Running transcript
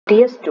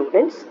Dear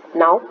students,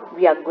 now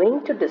we are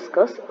going to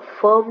discuss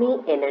Fermi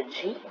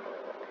energy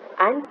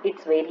and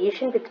its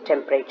variation with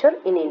temperature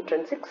in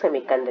intrinsic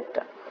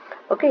semiconductor.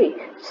 Okay,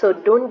 so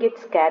don't get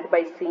scared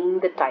by seeing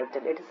the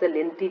title. It is a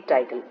lengthy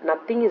title.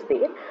 Nothing is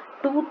there.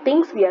 Two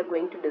things we are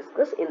going to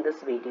discuss in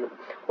this video.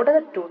 What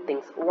are the two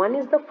things? One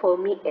is the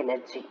Fermi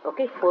energy.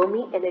 Okay,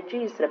 Fermi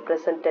energy is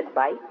represented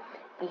by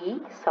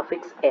E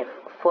suffix F.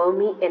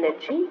 Fermi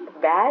energy,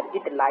 where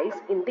it lies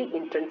in the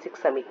intrinsic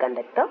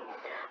semiconductor,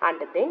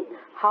 and then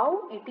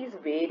how it is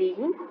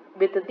varying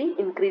with the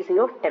increasing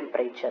of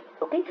temperature.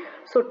 Okay,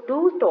 so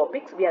two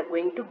topics we are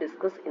going to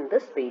discuss in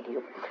this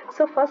video.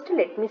 So first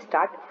let me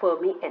start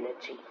Fermi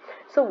energy.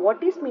 So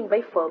what is mean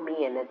by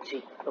Fermi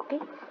energy? Okay,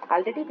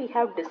 already we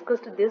have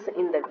discussed this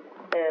in the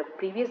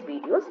previous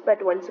videos,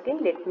 but once again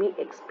let me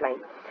explain.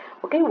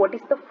 Okay, what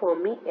is the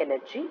Fermi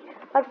energy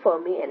or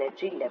Fermi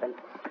energy level?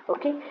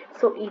 Okay,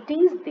 so it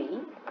is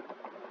the,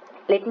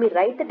 let me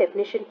write the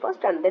definition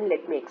first and then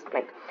let me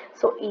explain.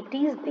 So it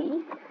is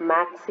the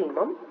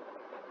maximum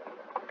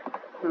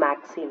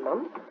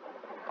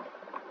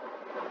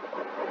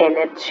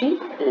energy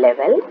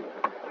level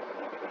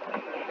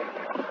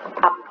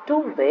up to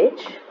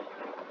which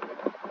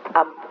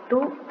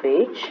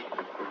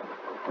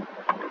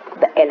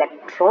the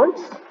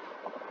electrons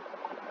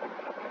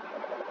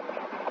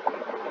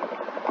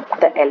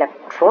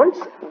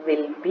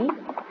will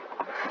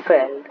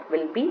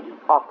be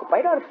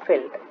occupied or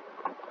filled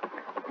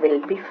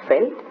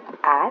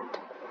at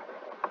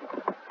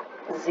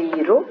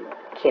 0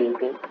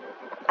 Kelvin.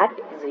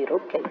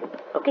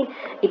 Okay,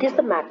 it is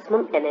the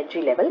maximum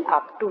energy level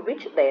up to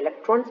which the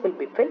electrons will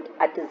be filled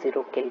at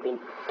 0 Kelvin.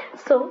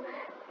 So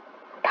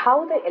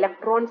how the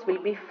electrons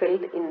will be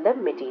filled in the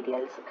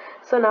materials?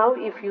 So now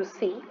if you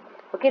see,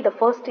 okay, the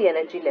first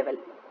energy level,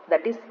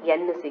 that is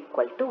n is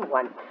equal to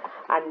 1,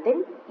 and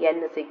then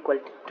n is equal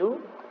to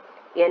 2,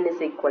 n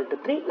is equal to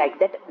 3, like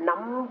that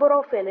number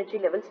of energy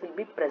levels will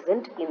be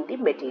present in the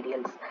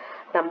materials.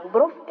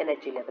 Number of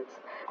energy levels.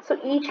 So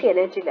each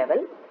energy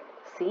level,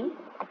 see,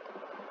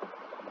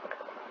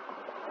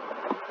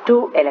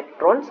 2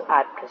 electrons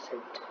are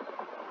present,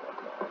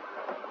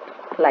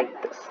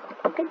 like this.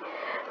 Okay,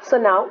 so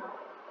now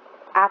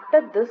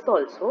after this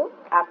also,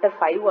 after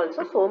 5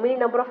 also, so many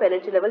number of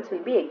energy levels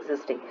will be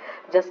existing.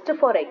 Just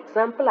for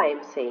example I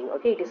am saying,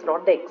 okay, it is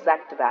not the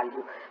exact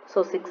value.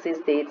 So 6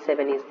 is there,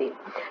 7 is there.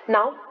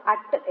 Now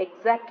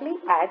exactly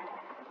at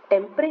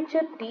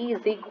temperature T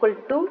is equal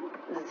to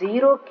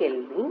 0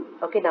 Kelvin.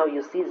 Okay, now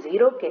you see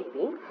 0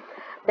 Kelvin,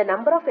 the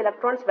number of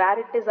electrons where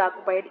it is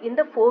occupied in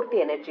the fourth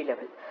energy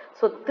level.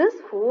 So this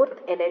fourth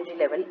energy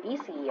level is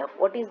EF.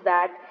 What is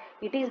that?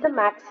 It is the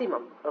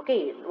maximum.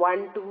 Okay,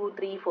 1, 2,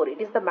 3, 4.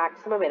 It is the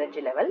maximum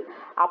energy level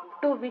up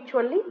to which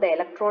only the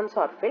electrons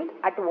are filled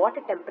at what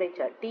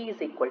temperature? T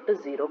is equal to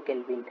 0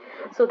 Kelvin.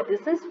 So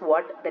this is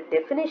what the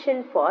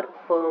definition for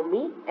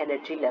Fermi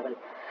energy level.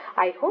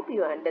 I hope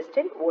you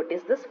understand what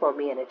is this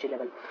Fermi energy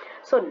level.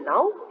 So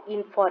now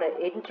for an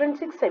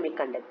intrinsic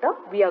semiconductor,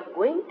 we are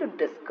going to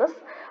discuss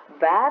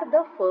where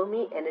the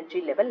Fermi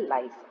energy level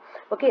lies.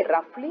 Okay,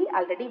 roughly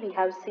already we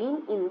have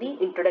seen in the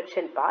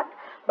introduction part,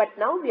 but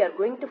now we are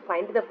going to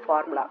find the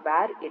formula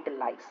where it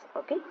lies.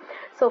 Okay,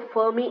 so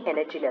Fermi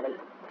energy level.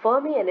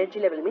 Fermi energy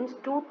level means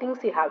two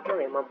things you have to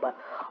remember.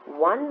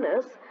 One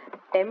is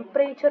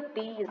temperature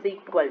T is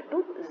equal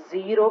to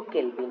 0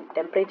 Kelvin.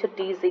 Temperature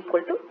T is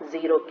equal to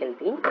 0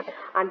 Kelvin.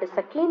 And the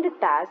second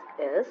task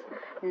is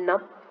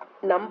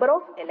number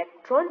of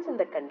electrons in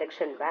the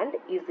conduction band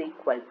is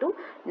equal to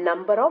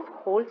number of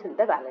holes in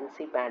the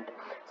valency band.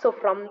 So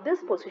from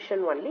this position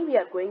only we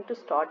are going to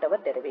start our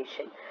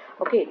derivation.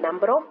 Okay,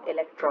 number of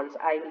electrons,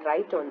 I will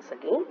write once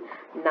again,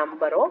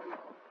 number of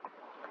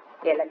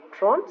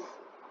electrons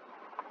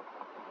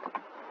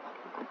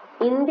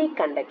in the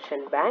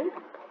conduction band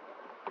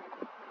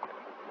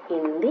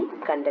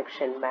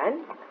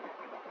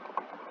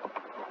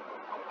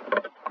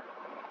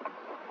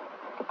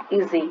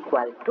is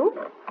equal to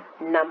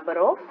number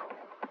of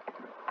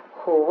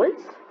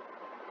holes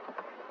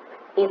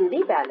in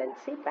the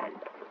valency band.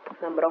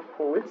 Number of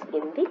holes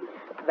in the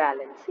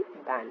valency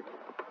band.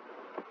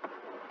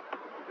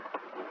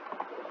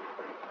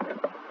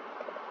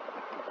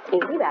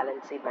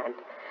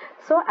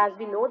 So as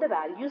we know the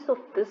values of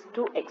these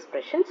two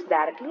expressions,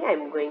 directly I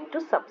am going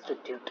to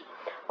substitute.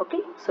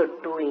 Okay, so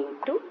 2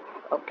 into,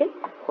 okay,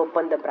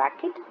 open the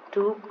bracket,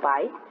 2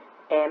 pi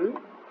m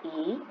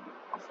e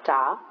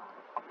star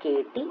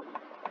kt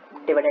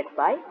divided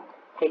by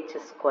h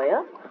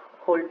square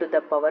whole to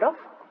the power of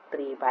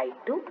 3 by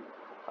 2.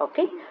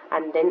 Okay,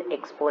 and then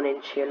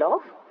exponential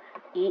of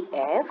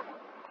EF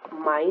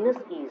minus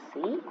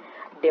EC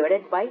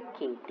divided by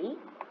KT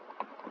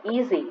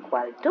is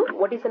equal to,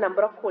 what is the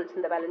number of holes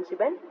in the valency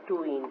band?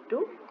 2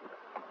 into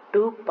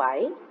 2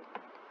 pi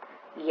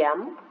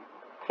m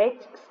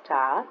h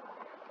star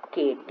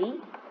KT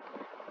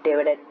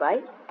divided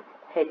by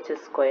h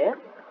square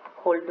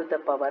whole to the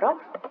power of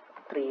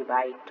 3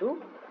 by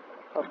 2.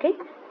 Okay,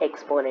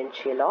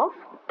 exponential of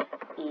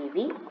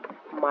EV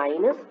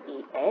minus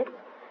EF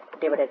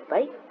divided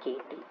by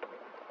KT.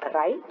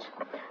 right?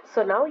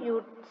 So now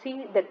you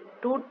see the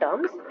two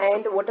terms,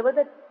 and whatever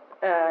the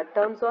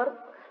terms are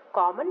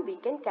common, we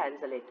can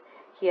cancel it.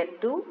 Here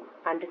 2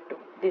 and 2,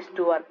 these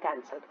two are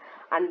cancelled,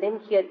 and then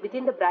here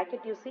within the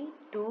bracket you see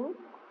 2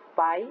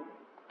 pi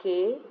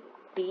k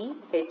t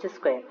h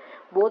square.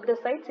 Both the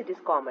sides it is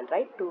common,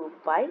 right? 2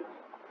 pi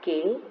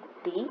k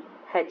t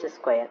h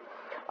square.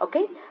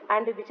 Okay,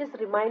 and which is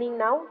remaining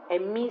now?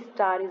 Me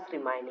star is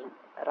remaining,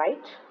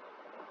 right?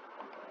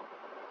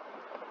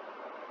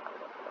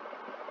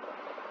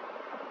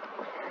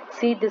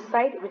 See this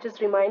side which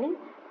is remaining,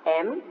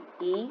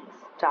 me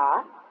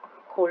star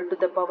whole to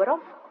the power of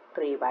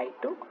 3 by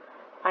 2,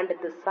 and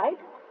this side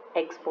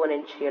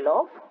exponential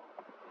of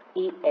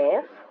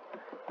ef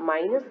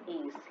minus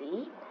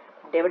ec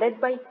divided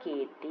by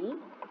kt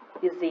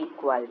is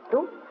equal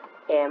to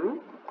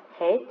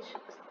mh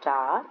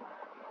star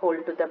whole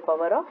to the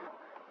power of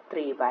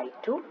 3 by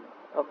 2.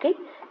 Okay,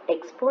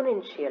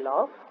 exponential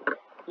of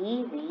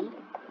ev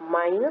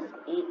minus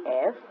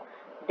ef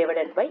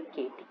divided by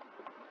kt.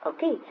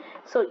 Okay,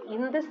 so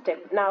in this step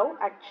now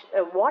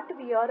what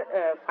we are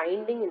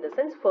finding, in the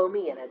sense,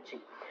 Fermi energy.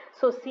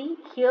 So see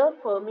here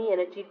Fermi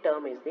energy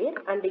term is there,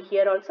 and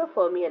here also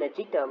Fermi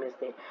energy term is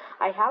there.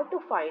 I have to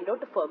find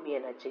out Fermi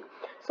energy.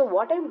 So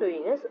what I am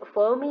doing is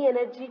Fermi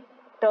energy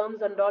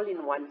terms and all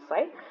in one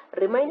side,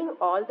 remaining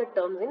all the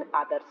terms in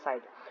other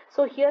side.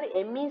 So here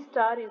me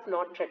star is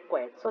not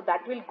required, so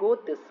that will go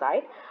this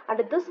side, and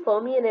this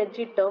Fermi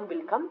energy term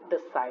will come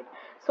this side.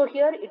 So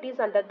here it is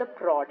under the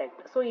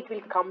product, so it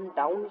will come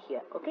down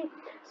here. Okay,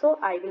 so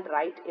I will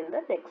write in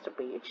the next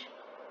page.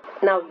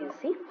 Now you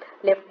see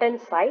left hand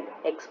side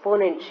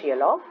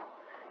exponential of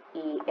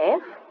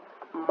ef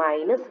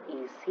minus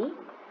ec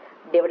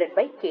divided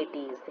by kt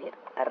is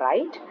there,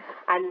 right?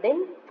 And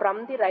then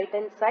from the right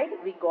hand side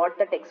we got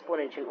that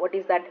exponential. What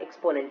is that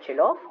exponential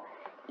of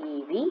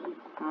ev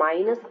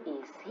minus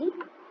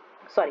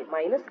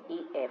minus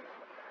ef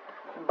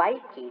by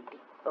kt.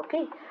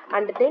 Okay,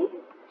 and then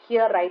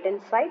here right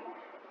hand side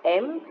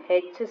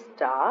mh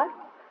star,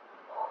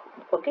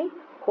 okay,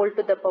 whole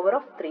to the power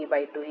of 3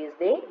 by 2 is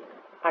there,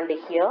 and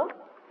here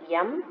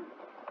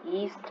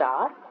me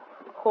star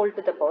whole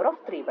to the power of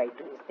 3 by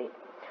 2 is there.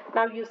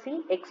 Now you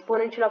see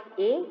exponential of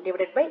a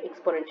divided by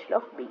exponential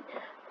of b.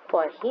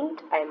 For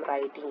hint I am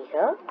writing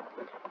here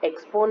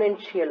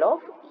exponential of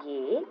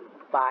a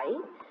by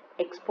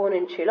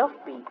exponential of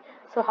b.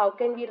 So how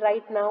can we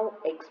write now?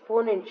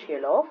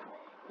 Exponential of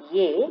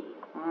a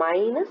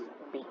minus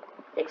b.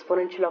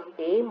 Exponential of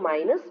a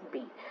minus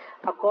b.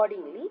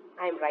 Accordingly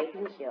I am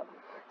writing here.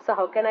 So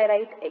how can I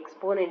write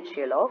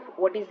exponential of,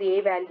 what is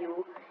a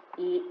value?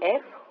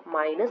 ef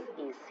minus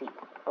ec.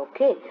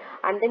 Okay,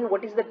 and then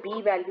what is the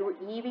b value?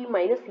 ev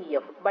minus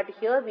ef. But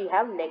here we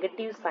have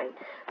negative sign,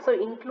 so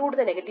include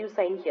the negative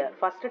sign here.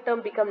 First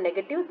term become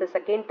negative, the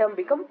second term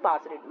become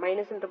positive.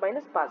 Minus into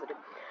minus positive.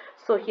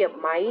 So here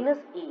minus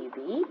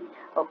ev,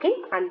 okay,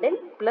 and then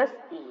plus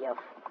ef,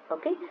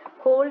 okay,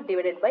 whole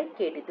divided by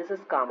kt. This is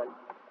common,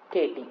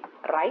 kt,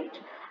 right?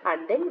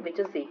 And then which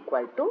is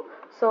equal to,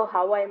 so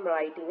how I am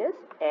writing is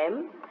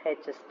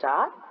mh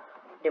star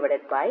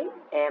divided by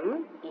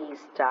me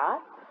star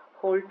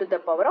whole to the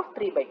power of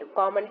 3 by 2.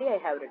 Commonly I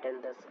have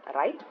written this,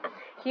 right?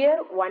 Here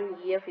one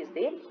ef is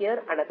there,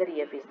 here another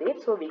ef is there,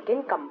 so we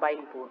can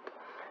combine both.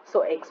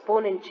 So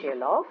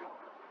exponential of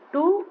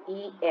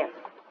 2ef,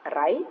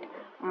 right,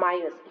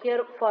 minus,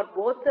 here for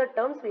both the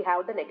terms we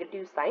have the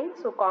negative sign,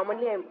 so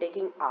commonly I am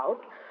taking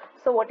out.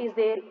 So what is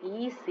there?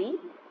 ec,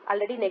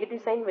 already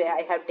negative sign where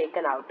I have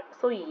taken out,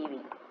 so ev,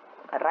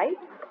 right,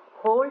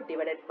 whole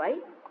divided by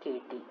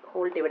kt,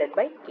 whole divided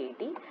by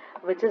kt,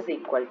 which is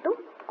equal to,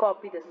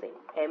 copy the same,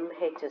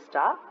 mh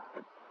star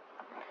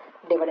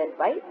divided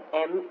by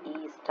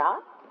me star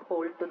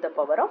whole to the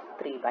power of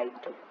 3 by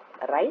 2,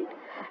 right?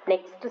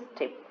 Next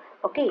step,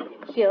 okay,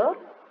 here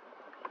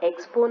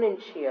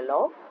exponential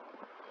of,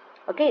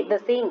 okay, the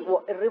same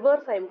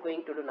reverse I am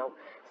going to do now.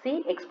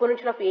 See,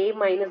 exponential of a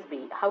minus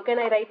b. How can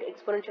I write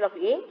exponential of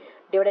a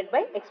divided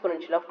by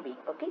exponential of b?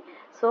 Okay,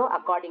 so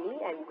accordingly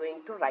I am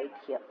going to write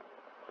here.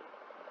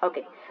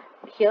 Okay,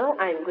 here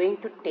I am going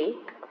to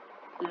take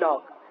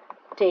log,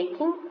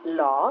 taking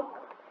log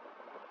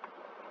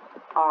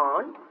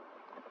on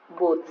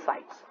both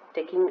sides,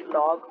 taking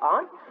log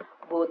on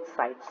both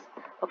sides.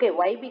 Okay,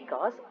 why?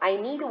 Because I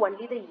need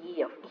only the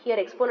ef. Here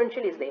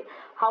exponential is there.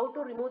 How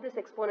to remove this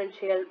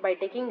exponential? By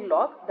taking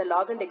log, the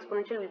log and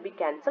exponential will be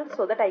cancelled,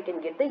 so that I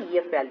can get the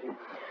ef value.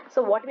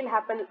 So what will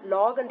happen?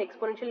 Log and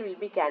exponential will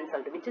be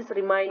cancelled, which is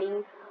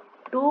remaining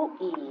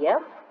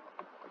 2ef,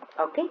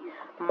 okay,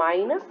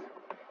 minus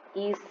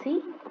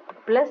ec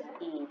plus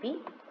ev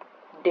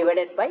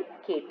divided by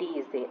kt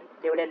is there,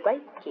 divided by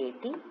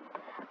kt,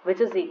 which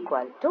is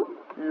equal to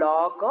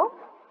log of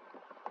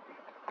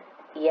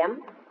mh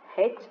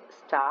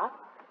star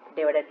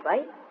divided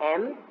by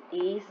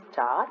me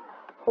star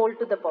whole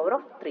to the power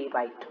of 3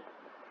 by 2,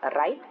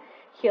 right?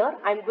 Here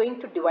I am going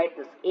to divide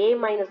this, a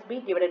minus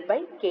b divided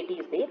by kt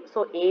is there,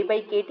 so a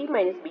by kt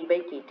minus b by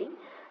kt.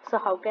 So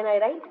how can I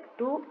write?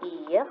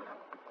 2ef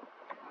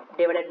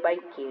divided by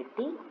kt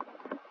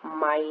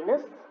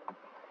minus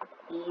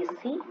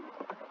EC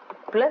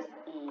plus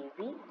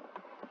EV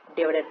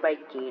divided by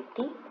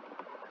KT,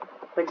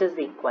 which is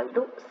equal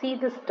to, see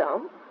this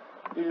term,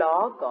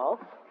 log of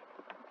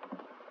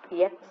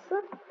x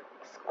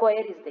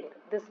square is there.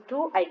 This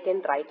 2 I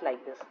can write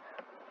like this,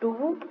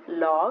 2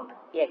 log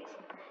x.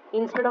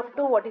 Instead of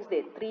 2, what is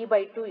there? 3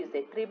 by 2 is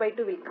there. 3 by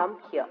 2 will come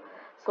here.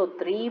 So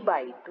 3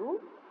 by 2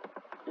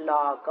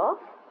 log of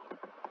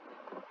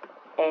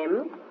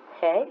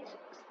mh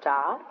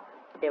star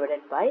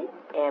divided by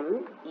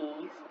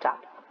me star.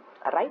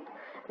 Alright.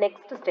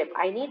 Next step,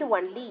 I need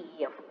only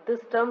EF. This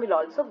term will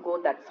also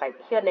go that side.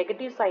 Here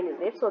negative sign is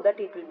there, so that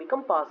it will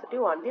become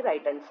positive on the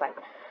right hand side.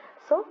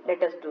 So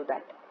let us do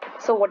that.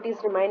 So what is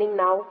remaining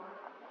now?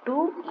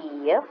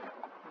 2EF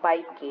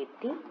by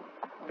KT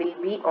will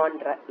be on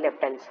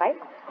left hand side,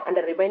 and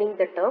the remaining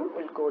the term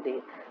will go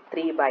there.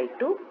 3 by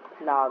 2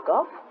 log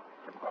of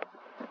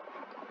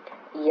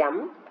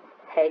mh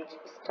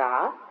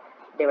star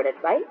divided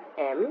by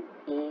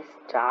me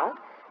star.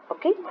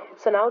 Okay,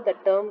 so now the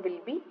term will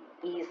be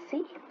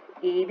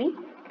EV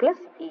plus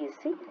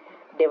EC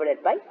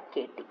divided by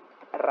KT,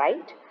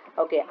 right?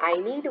 Okay, I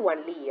need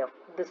only EF.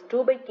 This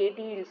 2 by KT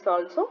is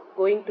also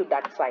going to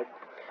that side.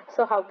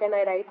 So how can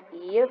I write?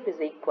 EF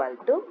is equal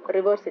to,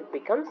 reverse it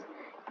becomes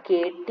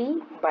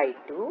KT by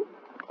 2,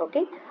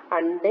 okay,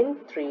 and then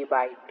 3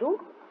 by 2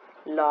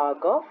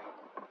 log of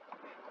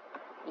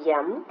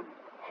mh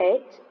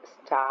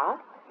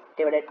star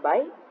divided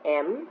by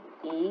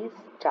me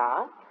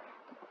star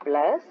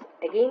plus,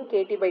 again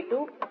KT by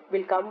 2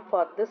 will come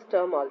for this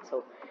term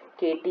also,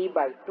 KT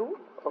by 2,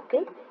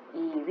 okay,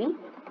 EV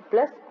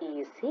plus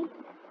EC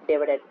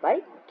divided by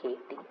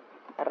KT,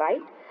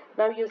 right?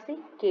 Now you see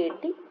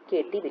KT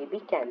will be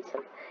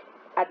cancelled.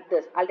 At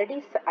this,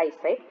 already I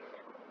said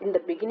in the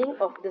beginning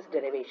of this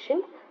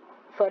derivation,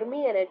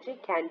 Fermi energy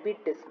can be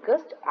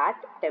discussed at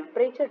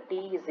temperature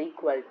T is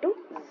equal to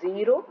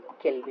 0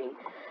 Kelvin.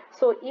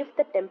 So if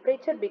the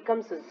temperature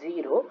becomes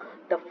 0,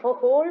 the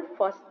whole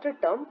first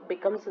term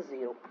becomes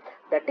 0.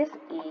 That is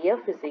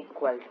EF is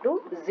equal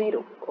to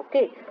 0.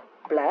 Okay.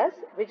 Plus,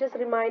 which is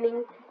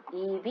remaining,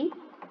 EV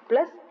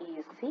plus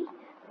EC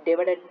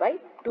divided by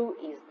 2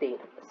 is there.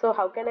 So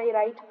how can I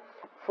write?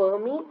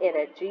 Fermi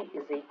energy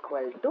is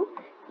equal to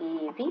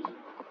EV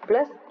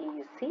plus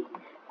EC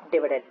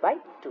divided by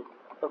 2.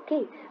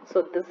 Okay,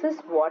 so this is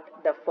what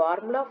the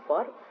formula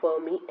for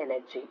Fermi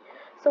energy.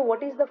 So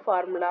what is the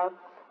formula?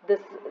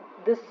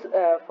 This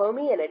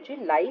Fermi energy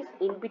lies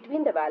in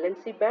between the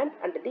valency band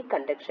and the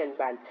conduction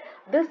band.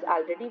 This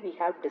already we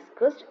have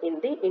discussed in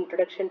the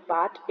introduction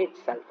part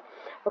itself.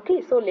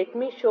 Okay, so let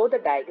me show the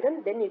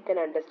diagram, then you can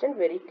understand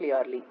very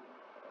clearly.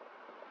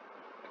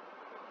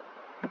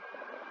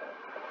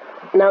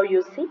 Now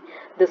you see,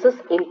 this is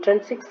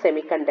intrinsic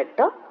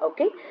semiconductor.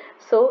 Okay,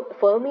 so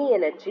Fermi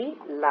energy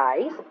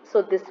lies,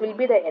 so this will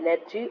be the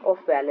energy of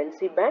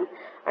valency band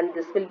and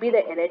this will be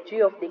the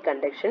energy of the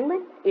conduction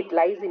band. It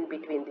lies in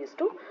between these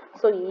two.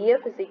 So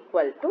EF is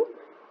equal to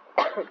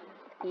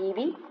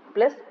EV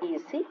plus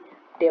EC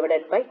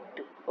divided by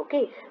 2.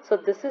 Okay, so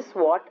this is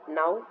what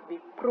now we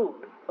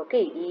proved.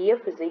 Okay,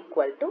 EF is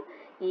equal to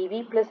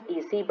EV plus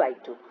EC by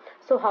 2.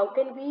 So how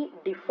can we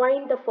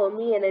define the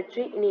Fermi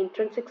energy in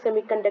intrinsic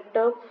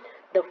semiconductor?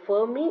 The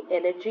Fermi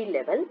energy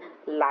level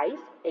lies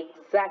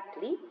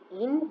exactly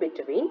in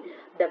between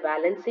the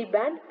valency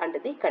band and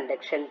the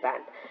conduction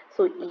band.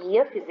 So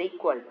EF is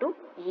equal to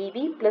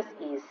EV plus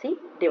EC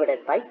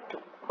divided by 2.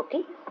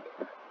 Okay.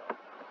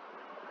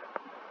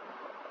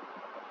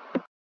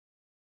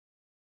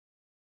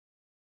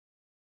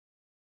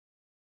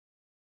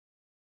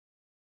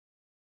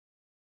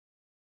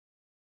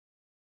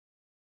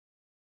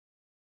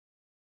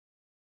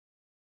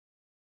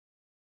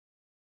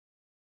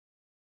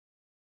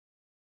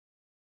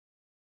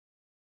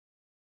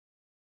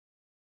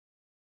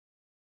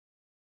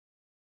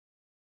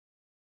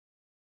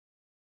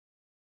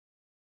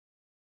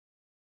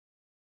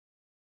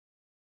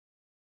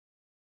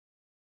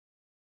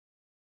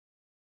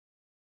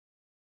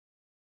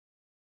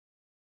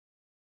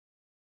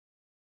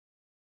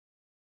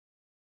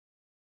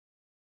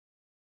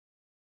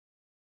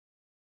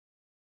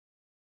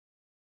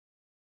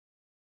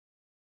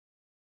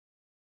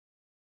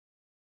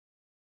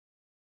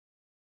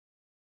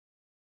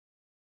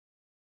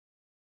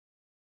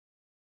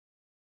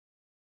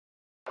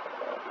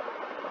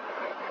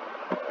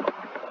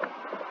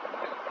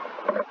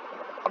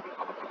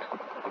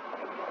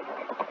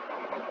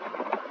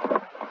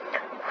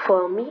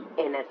 Fermi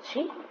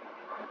energy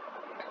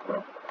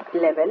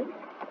level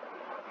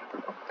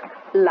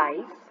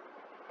lies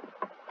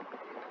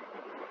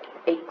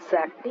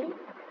exactly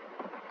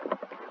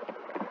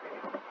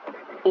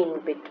in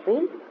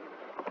between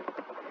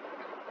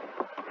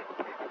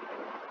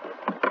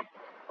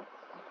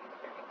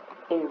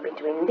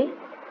the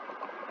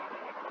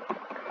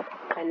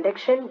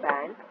conduction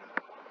band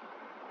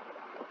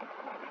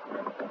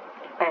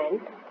and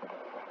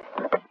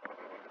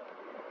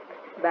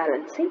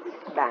valency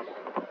band.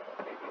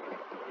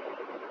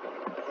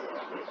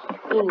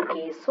 In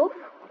case of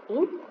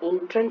in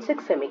intrinsic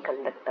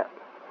semiconductor.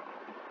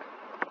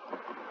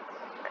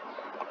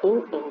 In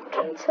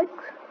intrinsic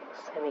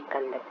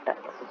semiconductor.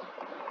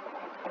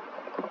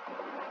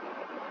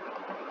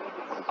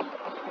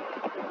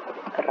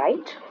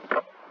 Right?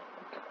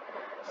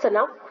 So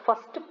now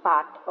first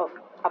part of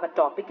our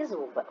topic is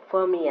over,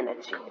 Fermi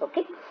energy.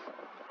 Okay.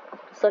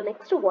 So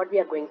next what we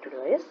are going to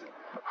do is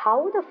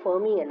how the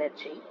Fermi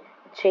energy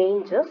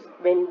changes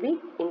when we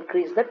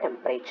increase the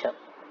temperature.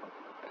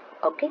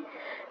 Okay.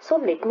 So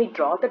let me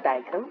draw the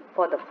diagram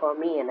for the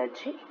Fermi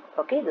energy.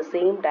 Okay. The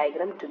same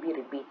diagram to be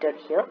repeated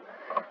here.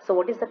 So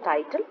what is the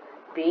title?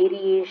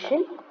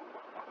 Variation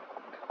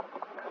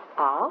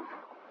of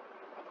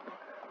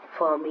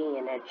Fermi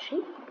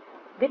energy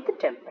with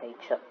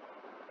temperature.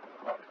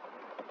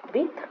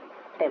 With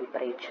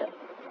temperature.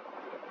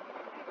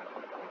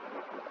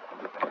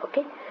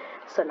 Okay,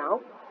 so now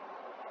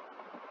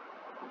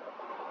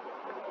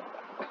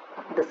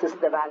this is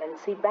the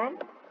valency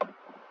band.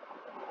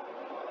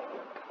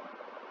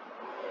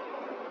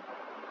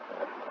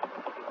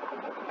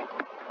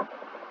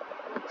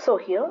 So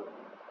here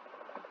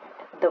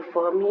the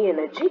Fermi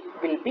energy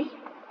will be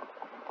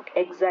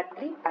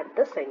exactly at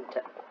the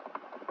center.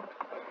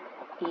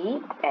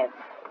 EF,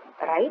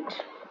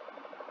 right?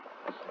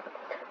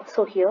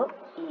 So here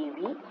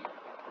EV,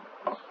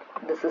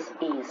 this is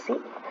EC,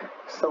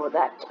 so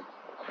that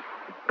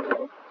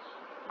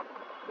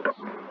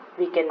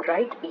we can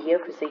write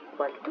EF is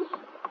equal to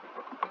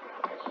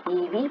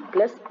EV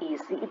plus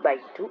EC by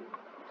 2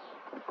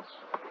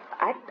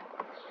 at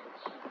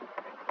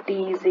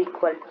T is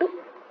equal to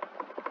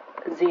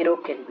 0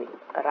 Kelvin,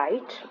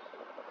 right?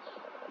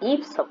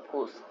 If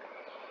suppose,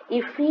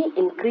 if we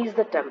increase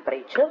the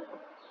temperature,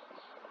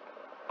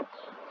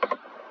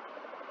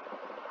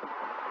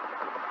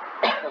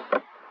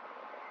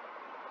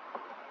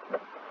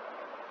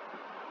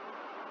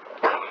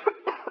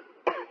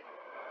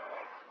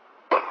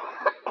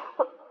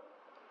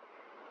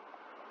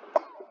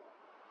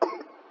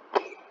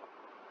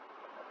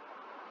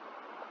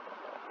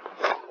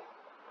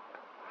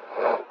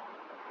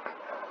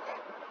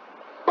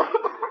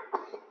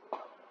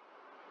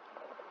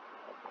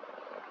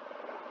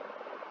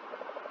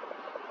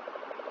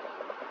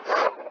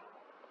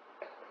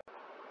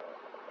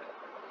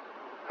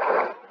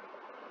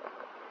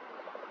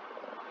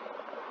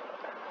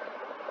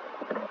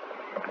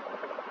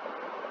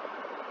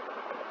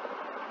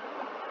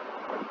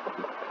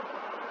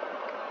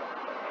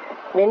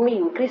 when we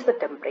increase the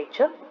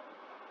temperature,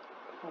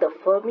 the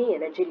Fermi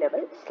energy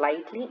level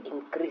slightly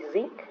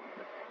increasing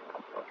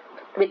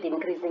with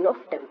increasing of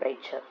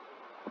temperature.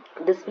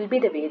 This will be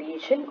the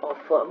variation of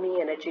Fermi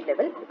energy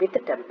level with the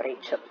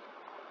temperature.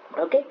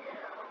 Okay,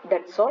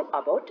 that's all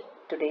about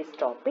today's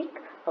topic.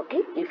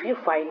 Okay, if you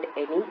find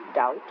any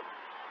doubt,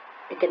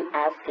 you can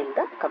ask in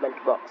the comment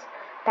box.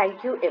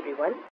 Thank you everyone.